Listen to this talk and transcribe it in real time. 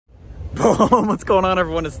Boom! What's going on,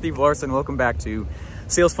 everyone? It's Steve Larson. Welcome back to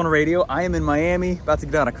Sales Funnel Radio. I am in Miami, about to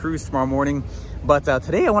get on a cruise tomorrow morning. But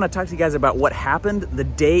today I want to talk to you guys about what happened the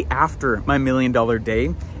day after my $1 million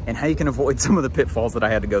day and how you can avoid some of the pitfalls that I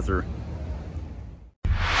had to go through.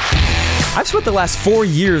 I've spent the last 4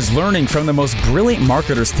 years learning from the most brilliant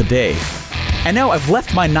marketers today. And now I've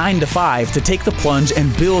left my 9-to-5 to take the plunge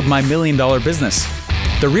and build my $1 million business.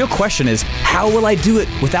 The real question is, how will I do it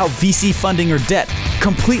without VC funding or debt,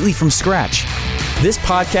 completely from scratch? This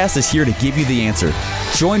podcast is here to give you the answer.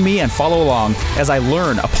 Join me and follow along as I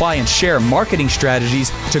learn, apply, and share marketing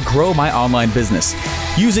strategies to grow my online business,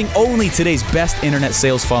 using only today's best internet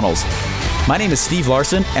sales funnels. My name is Steve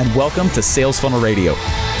Larson, and welcome to Sales Funnel Radio.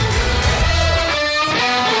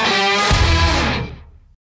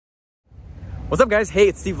 What's up, guys? Hey,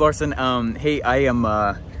 it's Steve Larson. Hey, I am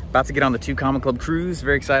about to get on the 2 Comma Club cruise.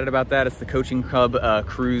 Very excited about that. It's the coaching club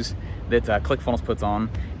cruise that ClickFunnels puts on,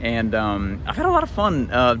 and I've had a lot of fun.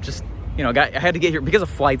 Just, you know, I had to get here because of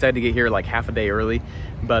flights. I had to get here like half a day early,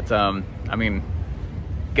 but I mean,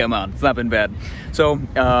 come on, it's not been bad. So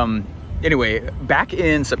anyway, back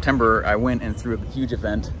in September, I went and threw a huge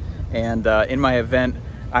event, and in my event,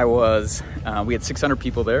 we had 600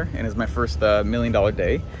 people there, and it was my first $1 million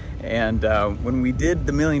day. And when we did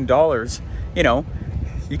the $1 million, you know,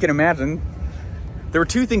 you can imagine there were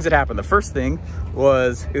 2 things that happened. The first thing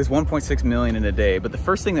was it was 1.6 million in a day, but the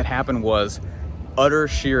first thing that happened was utter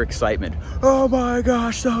sheer excitement. Oh my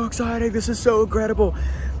gosh, so exciting! This is so incredible.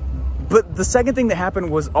 But the second thing that happened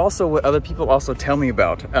was also what other people also tell me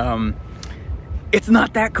about. It's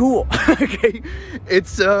not that cool. Okay,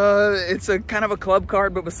 it's a kind of a club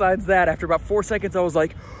card, but besides that, after about 4 seconds, I was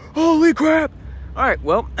like, holy crap! All right,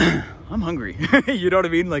 well, I'm hungry. You know what I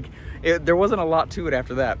mean? Like, there wasn't a lot to it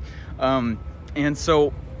after that. And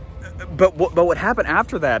so, but what happened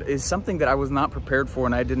after that is something that I was not prepared for,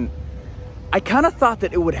 and I kind of thought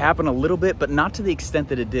that it would happen a little bit, but not to the extent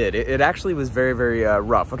that it did. It actually was very, very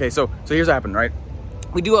rough. Okay, so here's what happened, right?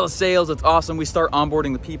 We do all the sales, it's awesome. We start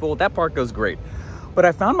onboarding the people. That part goes great. But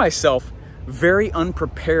I found myself very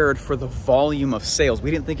unprepared for the volume of sales.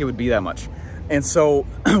 We didn't think it would be that much. And so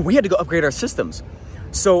we had to go upgrade our systems.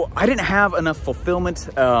 So I didn't have enough fulfillment.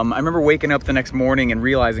 I remember waking up the next morning and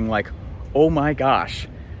realizing, like, oh my gosh,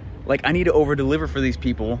 like, I need to over deliver for these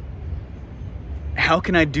people. How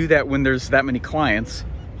can I do that when there's that many clients?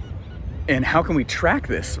 And how can we track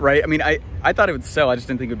this, right? I mean, I thought it would sell. I just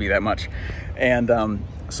didn't think it would be that much. And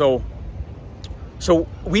so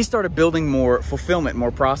we started building more fulfillment,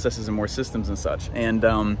 more processes, and more systems and such.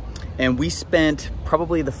 And we spent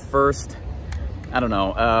probably the first, I don't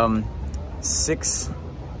know, 6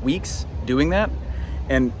 weeks doing that.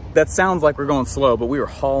 And that sounds like we're going slow, but we were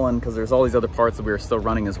hauling because there's all these other parts that we were still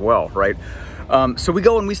running as well, right? So we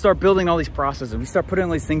go and we start building all these processes. We start putting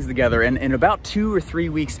all these things together. And about 2 or 3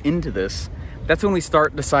 weeks into this, that's when we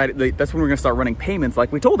start deciding, that's when we're going to start running payments.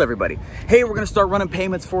 Like we told everybody, hey, we're going to start running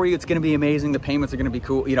payments for you. It's going to be amazing. The payments are going to be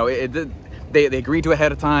cool. You know, they agreed to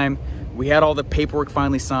ahead of time. We had all the paperwork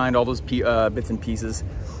finally signed, all those bits and pieces.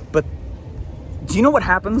 But do you know what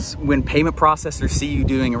happens when payment processors see you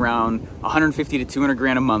doing around 150 to 200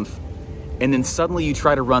 grand a month, and then suddenly you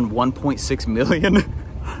try to run 1.6 million?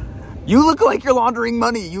 You look like you're laundering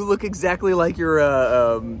money. You look exactly like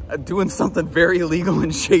you're doing something very illegal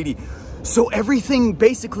and shady. So everything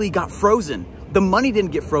basically got frozen. The money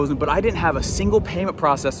didn't get frozen, but I didn't have a single payment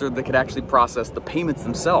processor that could actually process the payments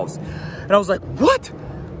themselves. And I was like, what?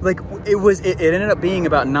 Like, it ended up being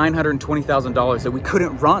about $920,000 that we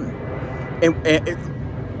couldn't run.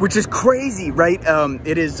 Which is crazy, right?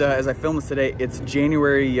 It is, as I film this today, it's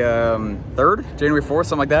January 3rd, January 4th,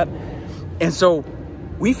 something like that. And so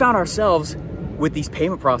we found ourselves with these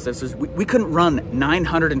payment processors, we couldn't run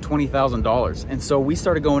 $920,000. And so we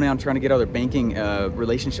started going out and trying to get other banking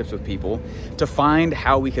relationships with people to find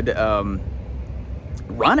how we could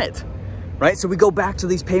run it, right? So we go back to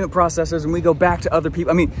these payment processors and we go back to other people.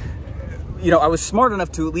 I mean, you know, I was smart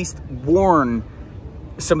enough to at least warn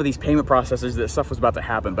some of these payment processors that stuff was about to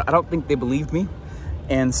happen, but I don't think they believed me.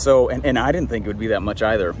 And so, and I didn't think it would be that much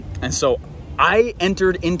either. And so I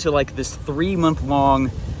entered into like this 3-month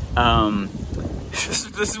long,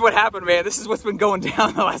 this is what happened, man. This is what's been going down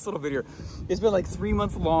in the last little video. It's been like 3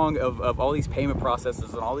 months long of all these payment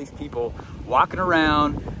processes and all these people walking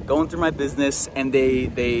around, going through my business, and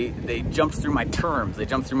they jumped through my terms, they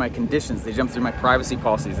jumped through my conditions, they jumped through my privacy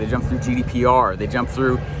policies, they jumped through GDPR, they jumped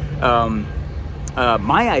through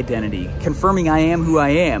my identity, confirming I am who I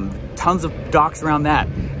am, tons of docs around that,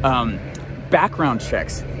 background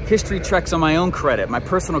checks, history checks on my own credit, my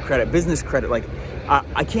personal credit, business credit. Like,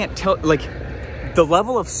 I can't tell, like, the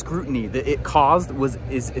level of scrutiny that it caused was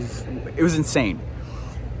insane.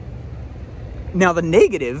 Now the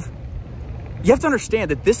negative, you have to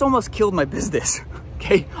understand that this almost killed my business.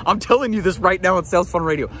 Okay, I'm telling you this right now on Sales Funnel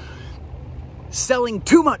Radio. Selling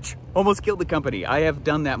too much almost killed the company. I have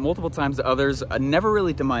done that multiple times to others, never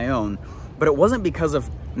really to my own, but it wasn't because of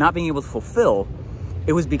not being able to fulfill.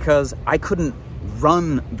 It was because I couldn't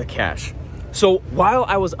run the cash. So while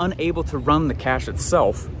I was unable to run the cash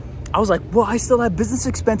itself, I was like, well, I still have business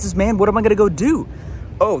expenses, man. What am I gonna go do?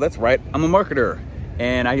 Oh, that's right, I'm a marketer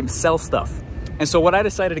and I sell stuff. And so what I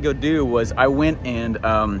decided to go do was I went and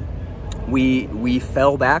we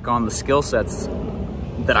fell back on the skill sets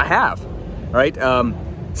that I have, right?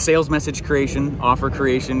 Sales message creation, offer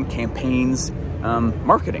creation, campaigns,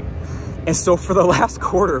 marketing. And so for the last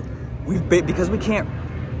quarter, because we can't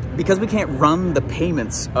run the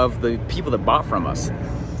payments of the people that bought from us,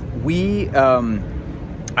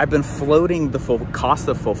 I've been floating the full cost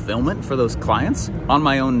of fulfillment for those clients on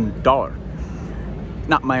my own dollar.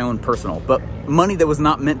 Not my own personal, but money that was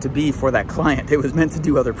not meant to be for that client. It was meant to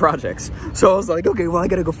do other projects. So I was like, okay, well, I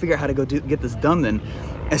gotta go figure out how to get this done then.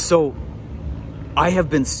 And so I have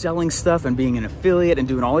been selling stuff and being an affiliate and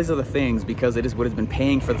doing all these other things because it is what has been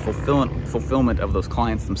paying for the fulfillment of those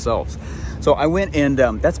clients themselves. So I went and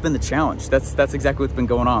that's been the challenge. That's exactly what's been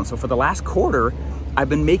going on. So for the last quarter, I've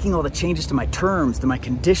been making all the changes to my terms, to my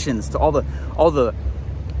conditions, to all the,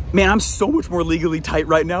 man, I'm so much more legally tight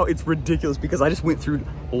right now. It's ridiculous because I just went through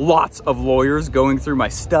lots of lawyers going through my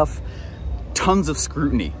stuff, tons of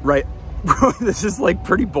scrutiny, right? This is like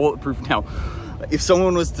pretty bulletproof now. If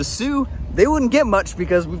someone was to sue, they wouldn't get much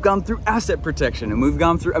because we've gone through asset protection and we've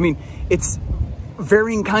gone through, I mean, it's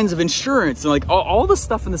varying kinds of insurance and like all the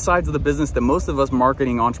stuff in the sides of the business that most of us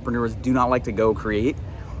marketing entrepreneurs do not like to go create,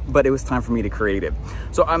 but it was time for me to create it.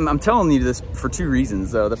 So I'm telling you this for two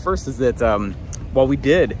reasons. The first is that while we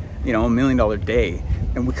did, you know, $1 million day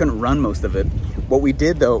and we couldn't run most of it, what we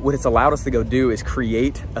did though, what it's allowed us to go do is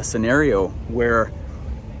create a scenario where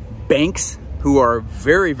banks who are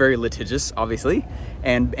very, very litigious, obviously,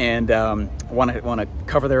 and want to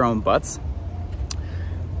cover their own butts,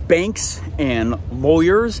 banks and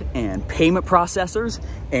lawyers and payment processors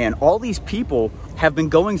and all these people have been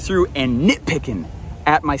going through and nitpicking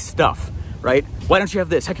at my stuff, right? Why don't you have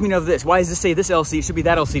this? How come you don't have this? Why does this say this LLC? It should be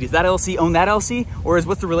that LLC. Does that LLC own that LLC? Or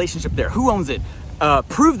what's the relationship there? Who owns it?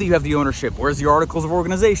 Prove that you have the ownership. Where's your articles of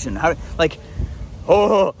organization? Like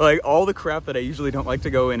all the crap that I usually don't like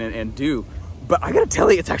to go in and do. But I gotta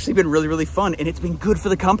tell you, it's actually been really, really fun and it's been good for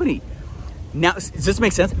the company. Now, does this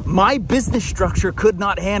make sense? My business structure could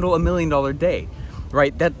not handle $1 million day,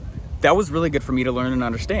 right? That was really good for me to learn and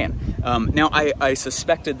understand. Now, I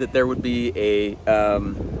suspected that there would be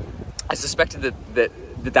I suspected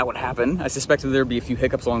that would happen. I suspected there would be a few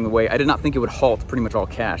hiccups along the way. I did not think it would halt pretty much all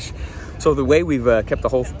cash. So the way we've kept the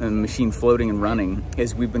whole machine floating and running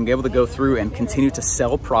is we've been able to go through and continue to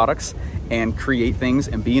sell products and create things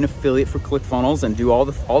and be an affiliate for ClickFunnels and do all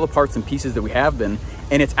the parts and pieces that we have been.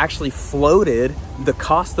 And it's actually floated the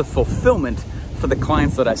cost of fulfillment for the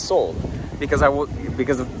clients that I sold because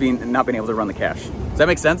of not being able to run the cash. Does that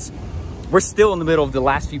make sense? We're still in the middle of the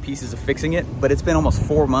last few pieces of fixing it, but it's been almost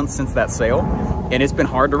 4 months since that sale and it's been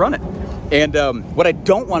hard to run it. And what I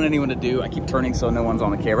don't want anyone to do, I keep turning so no one's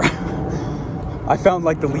on the camera. I found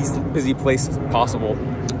like the least busy place possible.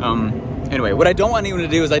 Anyway, what I don't want anyone to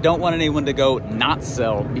do is I don't want anyone to go not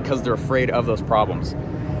sell because they're afraid of those problems.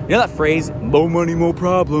 You know that phrase, more money, more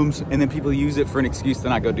problems, and then people use it for an excuse to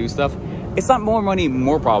not go do stuff? It's not more money,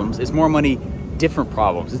 more problems. It's more money, different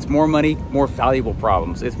problems. It's more money, more valuable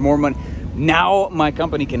problems. It's more money. Now my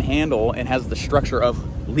company can handle and has the structure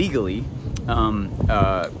of legally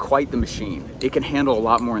quite the machine. It can handle a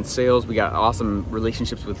lot more in sales. We got awesome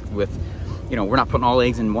relationships with you know, we're not putting all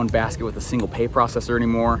eggs in one basket with a single pay processor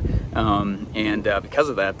anymore. Because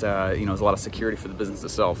of that, you know, there's a lot of security for the business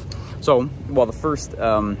itself. So while the first,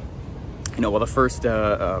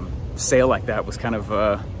 sale like that was kind of,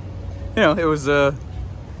 you know, it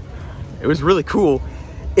was really cool.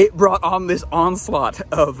 It brought on this onslaught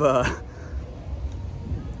of,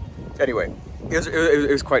 anyway,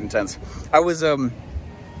 it was quite intense. I was, I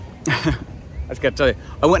just gotta tell you,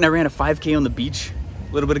 I went and I ran a 5K on the beach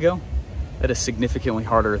a little bit ago. That is significantly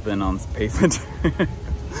harder than on pavement.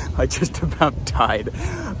 I just about died.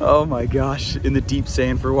 Oh my gosh, in the deep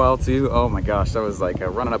sand for a while too. Oh my gosh, that was like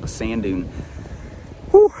running up a sand dune.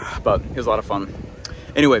 Whew, but it was a lot of fun.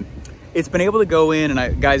 Anyway, it's been able to go in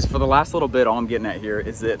and guys, for the last little bit, all I'm getting at here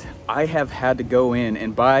is that I have had to go in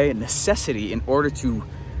and by necessity in order to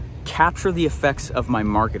capture the effects of my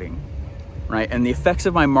marketing, right? And the effects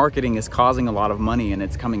of my marketing is causing a lot of money, and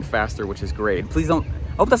it's coming faster, which is great. Please don't,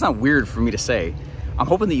 I hope that's not weird for me to say. I'm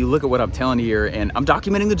hoping that you look at what I'm telling you here, and I'm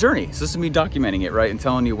documenting the journey. So this is me documenting it, right? And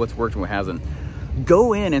telling you what's worked and what hasn't.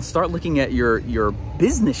 Go in and start looking at your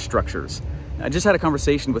business structures. I just had a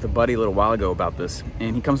conversation with a buddy a little while ago about this,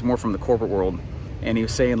 and he comes more from the corporate world. And he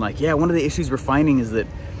was saying like, yeah, one of the issues we're finding is that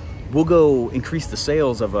we'll go increase the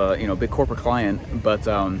sales of a big corporate client, but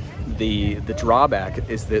the drawback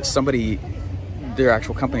is that their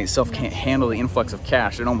actual company itself can't handle the influx of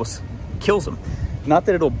cash. It almost kills them. Not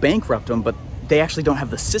that it'll bankrupt them, but they actually don't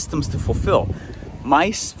have the systems to fulfill.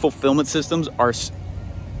 My fulfillment systems are,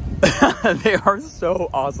 they are so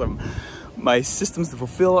awesome. My systems to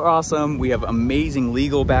fulfill are awesome. We have amazing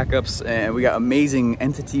legal backups, and we got amazing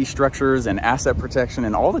entity structures and asset protection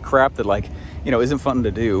and all the crap that, like, you know, isn't fun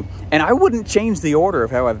to do. And I wouldn't change the order of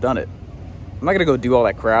how I've done it. I'm not gonna go do all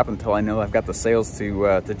that crap until I know I've got the sales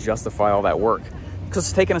to justify all that work. Because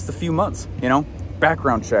it's taken us a few months, you know?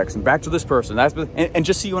 Background checks and back to this person. And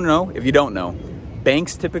just so you wanna know, if you don't know,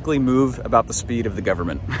 banks typically move about the speed of the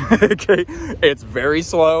government, okay? It's very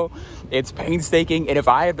slow, it's painstaking, and if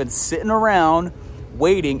I have been sitting around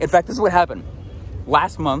waiting, in fact, this is what happened.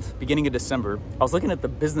 Last month, beginning of December, I was looking at the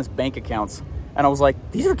business bank accounts, and I was like,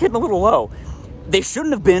 these are getting a little low. They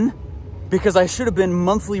shouldn't have been, because I should have been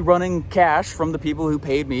monthly running cash from the people who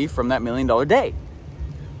paid me from that $1 million day.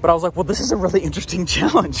 But I was like, well, this is a really interesting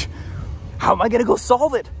challenge. How am I gonna go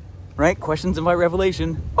solve it? Right? Questions invite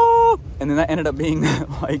revelation. Oh, and then that ended up being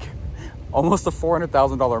like almost a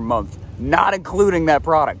 $400,000 a month, not including that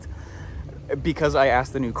product, because I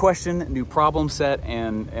asked a new question, new problem set,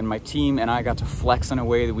 and my team and I got to flex in a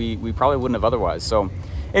way that we probably wouldn't have otherwise. So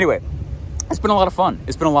anyway, it's been a lot of fun.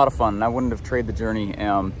 It's been a lot of fun, and I wouldn't have traded the journey.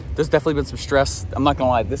 There's definitely been some stress. I'm not gonna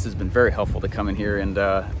lie, this has been very helpful to come in here and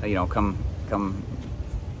you know, come.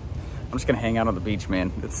 I'm just gonna hang out on the beach,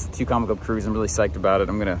 man. It's 2 Comic Club Cruise. I'm really psyched about it.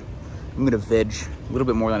 I'm gonna veg a little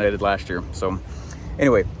bit more than I did last year. So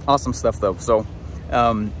anyway, awesome stuff though. So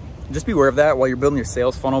just be aware of that while you're building your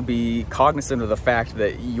sales funnel. Be cognizant of the fact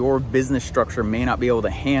that your business structure may not be able to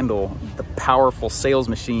handle the powerful sales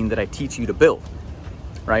machine that I teach you to build,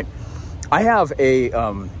 right? I have a,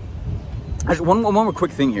 one more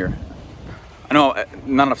quick thing here. I know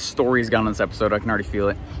not enough stories gone on this episode. I can already feel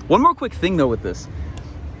it. One more quick thing though with this.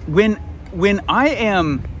 When I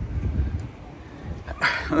am,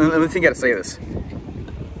 let me think how to say this.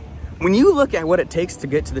 When you look at what it takes to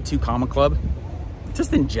get to the 2 Comma Club,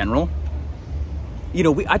 just in general, you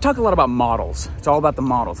know, I talk a lot about models. It's all about the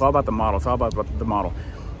model. It's all about the model. It's all about the model.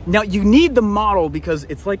 Now, you need the model because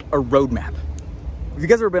it's like a roadmap. Have you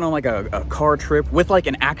guys ever been on like a car trip with like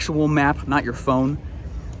an actual map, not your phone?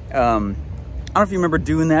 I don't know if you remember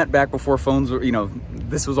doing that back before phones were, you know,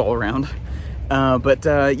 this was all around. But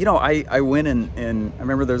you know, I went and I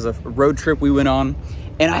remember there's a road trip we went on,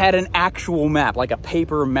 and I had an actual map, like a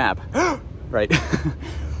paper map, right?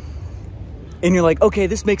 And you're like, okay,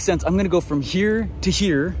 this makes sense. I'm gonna go from here to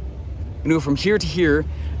here. I'm gonna go from here to here.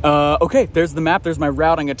 Okay, there's the map, there's my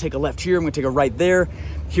route. I'm gonna take a left here, I'm gonna take a right there.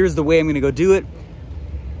 Here's the way I'm gonna go do it.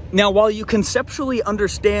 Now, while you conceptually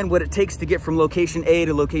understand what it takes to get from location A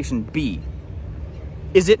to location B,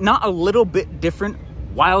 is it not a little bit different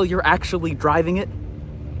while you're actually driving it?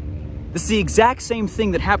 This is the exact same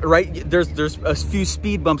thing that happened, right? There's a few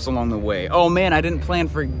speed bumps along the way. Oh man, I didn't plan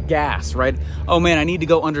for gas, right? Oh man, I need to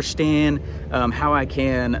go understand how I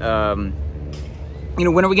can, you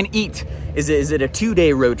know, when are we gonna eat? Is it a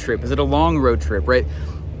 2-day road trip? Is it a long road trip, right?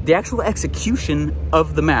 The actual execution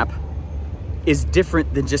of the map is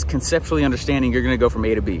different than just conceptually understanding you're gonna go from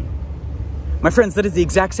A to B. My friends, that is the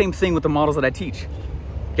exact same thing with the models that I teach,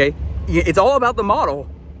 okay? It's all about the model,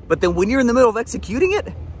 but then when you're in the middle of executing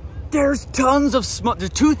it, there's tons of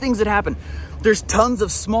there's 2 things that happen. There's tons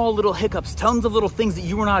of small little hiccups, tons of little things that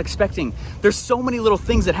you were not expecting. There's so many little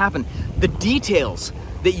things that happen. The details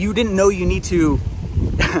that you didn't know you need to,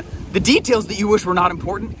 the details that you wish were not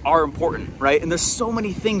important are important, right? And there's so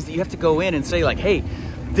many things that you have to go in and say like, hey,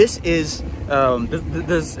 this is,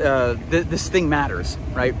 this thing matters,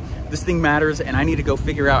 right? This thing matters, and I need to go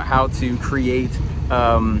figure out how to create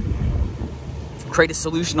a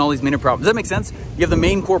solution to all these minor problems. Does that make sense? You have the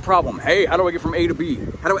main core problem. Hey, how do I get from A to B?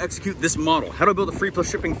 How do I execute this model? How do I build a free plus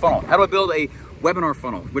shipping funnel? How do I build a webinar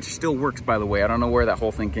funnel, which still works, by the way? I don't know where that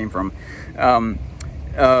whole thing came from. I'm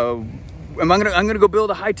gonna go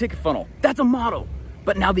build a high ticket funnel. That's a model.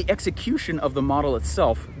 But now the execution of the model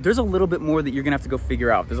itself, there's a little bit more that you're gonna have to go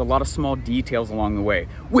figure out. There's a lot of small details along the way,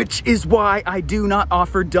 which is why I do not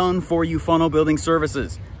offer done for you funnel building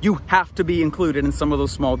services. You have to be included in some of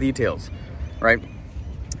those small details, right?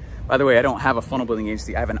 By the way, I don't have a funnel building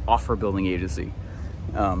agency. I have an offer building agency.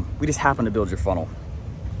 We just happen to build your funnel.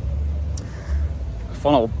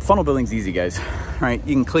 Funnel building's easy, guys, right?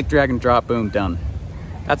 You can click, drag and drop, boom, done.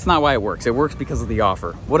 That's not why it works. It works because of the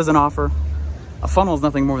offer. What is an offer? A funnel is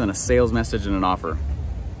nothing more than a sales message and an offer.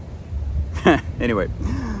 Anyway,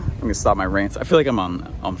 I'm gonna stop my rants. I feel like I'm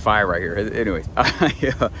on fire right here. Anyways,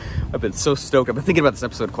 I've been so stoked. I've been thinking about this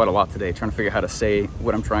episode quite a lot today, trying to figure out how to say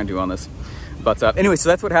what I'm trying to on this. But anyway, so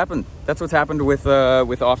that's what happened. That's what's happened with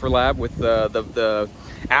Offer Lab, with the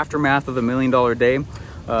aftermath of the $1 million day.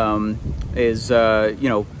 You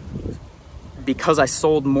know, because I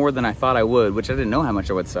sold more than I thought I would, which I didn't know how much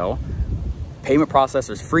I would sell. Payment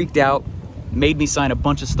processors freaked out, made me sign a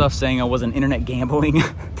bunch of stuff saying I wasn't internet gambling.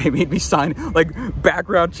 They made me sign like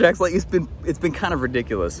background checks. Like it's been kind of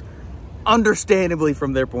ridiculous, understandably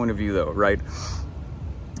from their point of view though, right?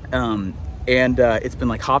 It's been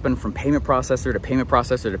like hopping from payment processor to payment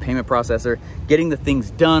processor to payment processor, getting the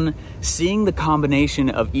things done, seeing the combination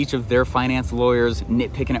of each of their finance lawyers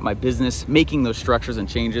nitpicking at my business, making those structures and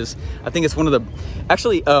changes. I think it's one of the,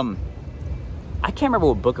 actually, I can't remember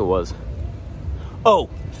what book it was. Oh,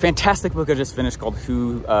 fantastic book I just finished called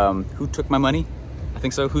Who Took My Money? I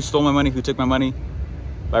think so. Who Stole My Money? Who Took My Money?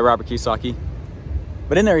 By Robert Kiyosaki.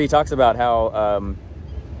 But in there he talks about how,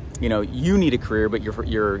 you know, you need a career, but your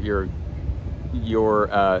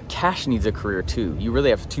cash needs a career too. You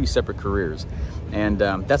really have two separate careers. And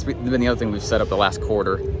that's been the other thing we've set up the last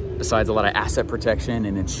quarter, besides a lot of asset protection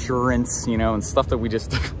and insurance, you know, and stuff that we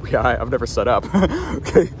just, I've never set up,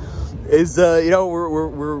 okay, is, you know,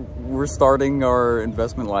 we're starting our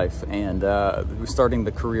investment life, and we're starting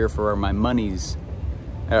the career for my money's,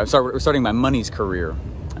 we're starting my money's career.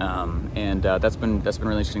 That's been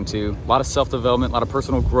really interesting too. A lot of self-development, a lot of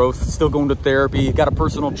personal growth, still going to therapy, got a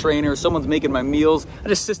personal trainer, someone's making my meals. I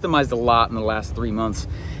just systemized a lot in the last 3 months.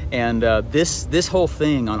 And this whole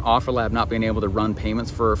thing on OfferLab not being able to run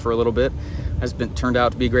payments for a little bit has turned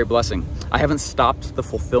out to be a great blessing. I haven't stopped the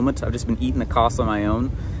fulfillment. I've just been eating the costs on my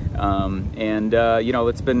own. You know,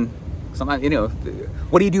 it's been sometimes, you know,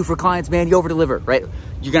 what do you do for clients, man? You over-deliver, right?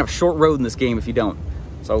 You're gonna have a short road in this game if you don't.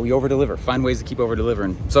 So we over-deliver, find ways to keep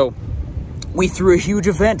over-delivering. So we threw a huge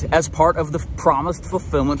event as part of the promised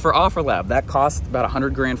fulfillment for OfferLab. That cost about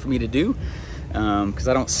 100 grand for me to do, because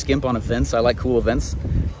I don't skimp on events. I like cool events.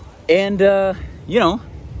 And, you know,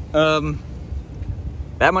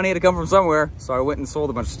 that money had to come from somewhere. So I went and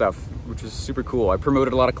sold a bunch of stuff, which was super cool. I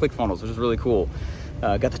promoted a lot of ClickFunnels, which is really cool.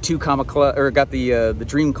 Got the got the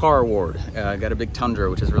Dream Car Award. Got a big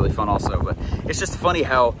Tundra, which is really fun also. But it's just funny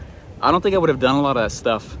how I don't think I would have done a lot of that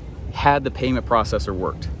stuff had the payment processor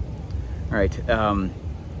worked. All right,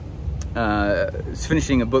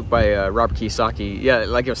 finishing a book by Robert Kiyosaki. Yeah,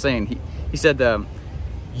 like I was saying, he said,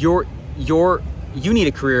 you need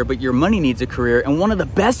a career, but your money needs a career. And one of the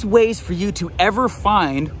best ways for you to ever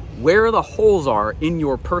find where the holes are in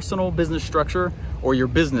your personal business structure or your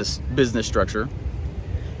business structure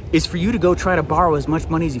is for you to go try to borrow as much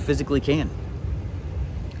money as you physically can.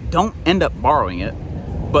 Don't end up borrowing it.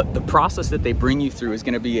 But the process that they bring you through is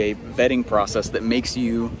going to be a vetting process that makes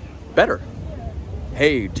you better.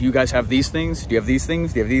 Hey, do you guys have these things? Do you have these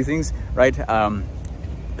things? Do you have these things? Right?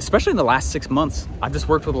 Especially in the last 6 months, I've just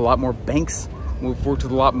worked with a lot more banks. We've worked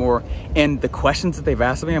with a lot more. And the questions that they've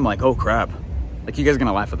asked me, I'm like, oh crap. Like, you guys are going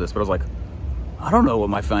to laugh at this, but I was like, I don't know what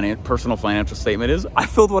my personal financial statement is. I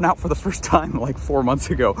filled one out for the first time like 4 months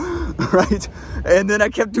ago, right? And then I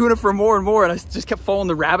kept doing it for more and more, and I just kept following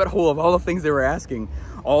the rabbit hole of all the things they were asking.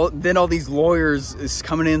 Then all these lawyers is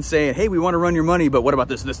coming in saying, hey, we want to run your money, but what about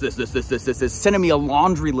this, sending me a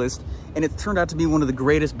laundry list. And it turned out to be one of the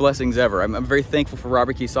greatest blessings ever. I'm very thankful for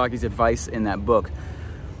Robert Kiyosaki's advice in that book.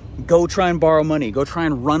 Go try and borrow money, go try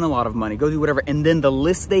and run a lot of money, go do whatever. And then the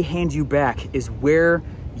list they hand you back is where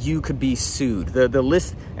you could be sued. The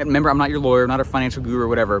list, and remember, I'm not your lawyer, I'm not a financial guru or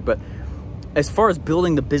whatever, but as far as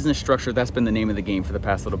building the business structure, that's been the name of the game for the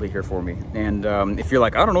past little bit here for me. And if you're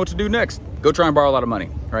like, I don't know what to do next, go try and borrow a lot of money,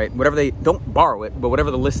 right? Whatever don't borrow it, but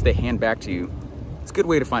whatever the list they hand back to you, it's a good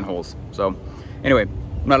way to find holes. So anyway,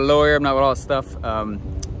 I'm not a lawyer, I'm not with all this stuff.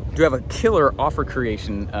 Do have a killer offer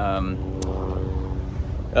creation.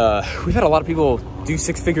 We've had a lot of people do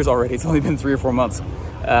 6 figures already. It's only been 3 or 4 months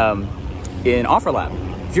in OfferLab.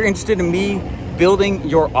 If you're interested in me building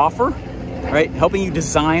your offer, right, helping you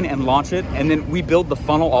design and launch it, and then we build the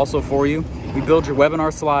funnel also for you. We build your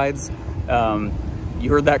webinar slides. You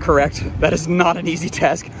heard that correct. That is not an easy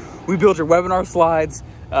task. We build your webinar slides,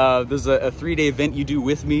 There's a 3-day event you do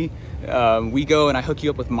with me. We go and I hook you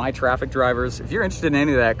up with my traffic drivers. If you're interested in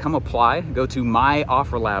any of that, come apply. Go to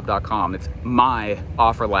myofferlab.com. It's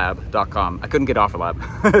myofferlab.com. I couldn't get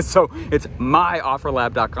OfferLab. So it's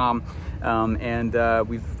myofferlab.com.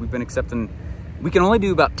 We've been accepting, we can only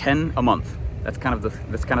do about 10 a month. That's kind of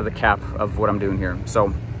the cap of what I'm doing here.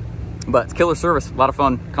 So, but it's killer service, a lot of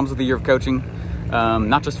fun. Comes with a year of coaching,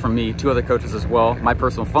 not just from me, 2 other coaches as well. My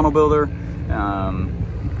personal funnel builder,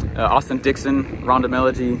 Austin Dixon, Rhonda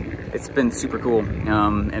Melody. It's been super cool.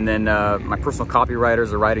 And then my personal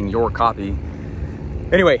copywriters are writing your copy.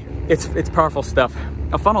 Anyway, it's powerful stuff.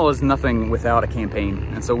 A funnel is nothing without a campaign,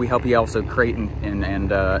 and so we help you also create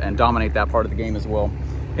and dominate that part of the game as well.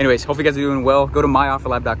 Anyways, hope you guys are doing well. Go to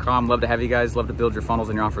myofferlab.com. Love to have you guys. Love to build your funnels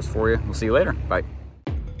and your offers for you. We'll see you later. Bye.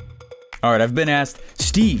 All right, I've been asked,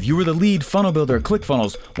 Steve, you were the lead funnel builder at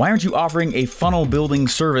ClickFunnels. Why aren't you offering a funnel building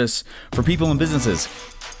service for people and businesses?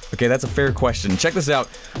 Okay, that's a fair question. Check this out.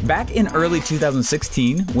 Back in early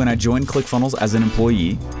 2016, when I joined ClickFunnels as an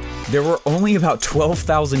employee, there were only about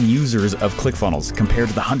 12,000 users of ClickFunnels compared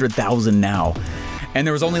to the 100,000 now. And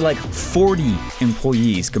there was only like 40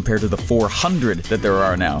 employees compared to the 400 that there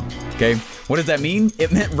are now. Okay, what does that mean?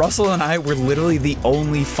 It meant Russell and I were literally the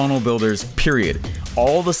only funnel builders, period.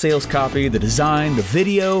 All the sales copy, the design, the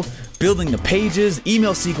video, building the pages,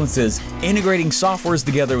 email sequences, integrating softwares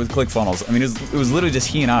together with ClickFunnels. I mean, it was literally just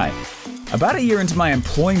he and I. About a year into my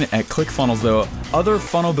employment at ClickFunnels though, other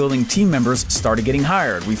funnel building team members started getting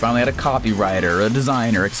hired. We finally had a copywriter, a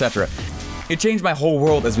designer, etc. It changed my whole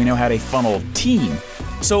world as we now had a funnel team.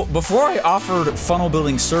 So before I offered funnel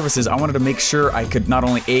building services, I wanted to make sure I could not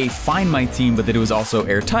only A, find my team, but that it was also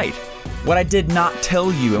airtight. What I did not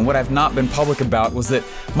tell you and what I've not been public about was that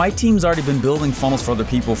my team's already been building funnels for other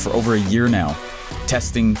people for over a year now.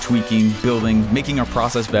 Testing, tweaking, building, making our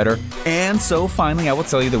process better. And so finally, I will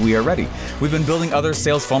tell you that we are ready. We've been building other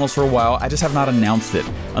sales funnels for a while. I just have not announced it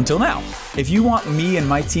until now. If you want me and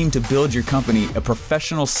my team to build your company a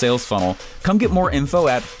professional sales funnel, come get more info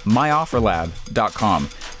at myofferlab.com.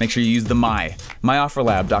 Make sure you use the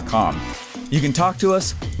myofferlab.com. You can talk to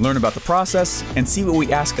us, learn about the process, and see what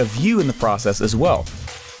we ask of you in the process as well.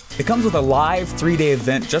 It comes with a live 3-day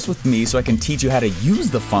event just with me so I can teach you how to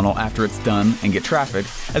use the funnel after it's done and get traffic,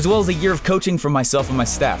 as well as a year of coaching from myself and my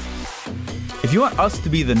staff. If you want us to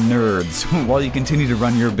be the nerds while you continue to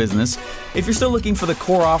run your business, if you're still looking for the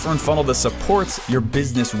core offer and funnel that supports your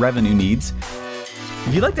business revenue needs,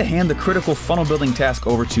 if you'd like to hand the critical funnel building task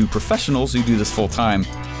over to professionals who do this full time,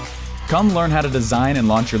 come learn how to design and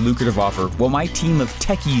launch your lucrative offer while my team of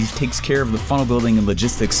techies takes care of the funnel building and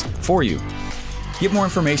logistics for you. Get more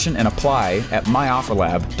information and apply at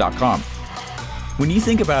myofferlab.com. When you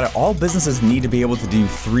think about it, all businesses need to be able to do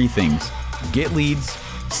 3 things: get leads,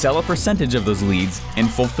 sell a percentage of those leads, and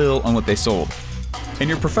fulfill on what they sold. And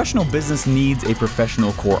your professional business needs a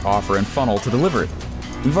professional core offer and funnel to deliver it.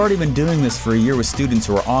 We've already been doing this for a year with students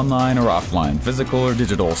who are online or offline, physical or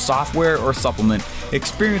digital, software or supplement,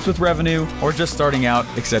 experience with revenue, or just starting out,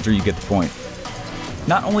 etc. You get the point.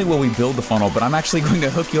 Not only will we build the funnel, but I'm actually going to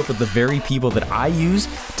hook you up with the very people that I use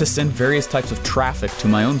to send various types of traffic to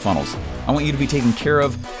my own funnels. I want you to be taken care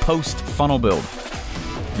of post-funnel build.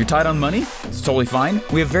 If you're tight on money, it's totally fine.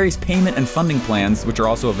 We have various payment and funding plans which are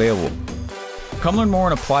also available. Come learn more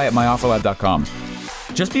and apply at myofferlab.com.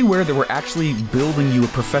 Just be aware that we're actually building you a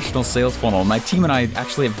professional sales funnel. My team and I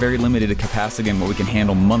actually have very limited capacity in what we can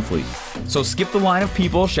handle monthly. So skip the line of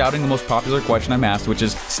people shouting the most popular question I'm asked, which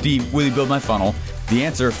is, Steve, will you build my funnel? The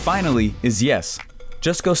answer finally is yes.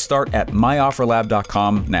 Just go start at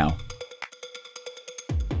myofferlab.com now.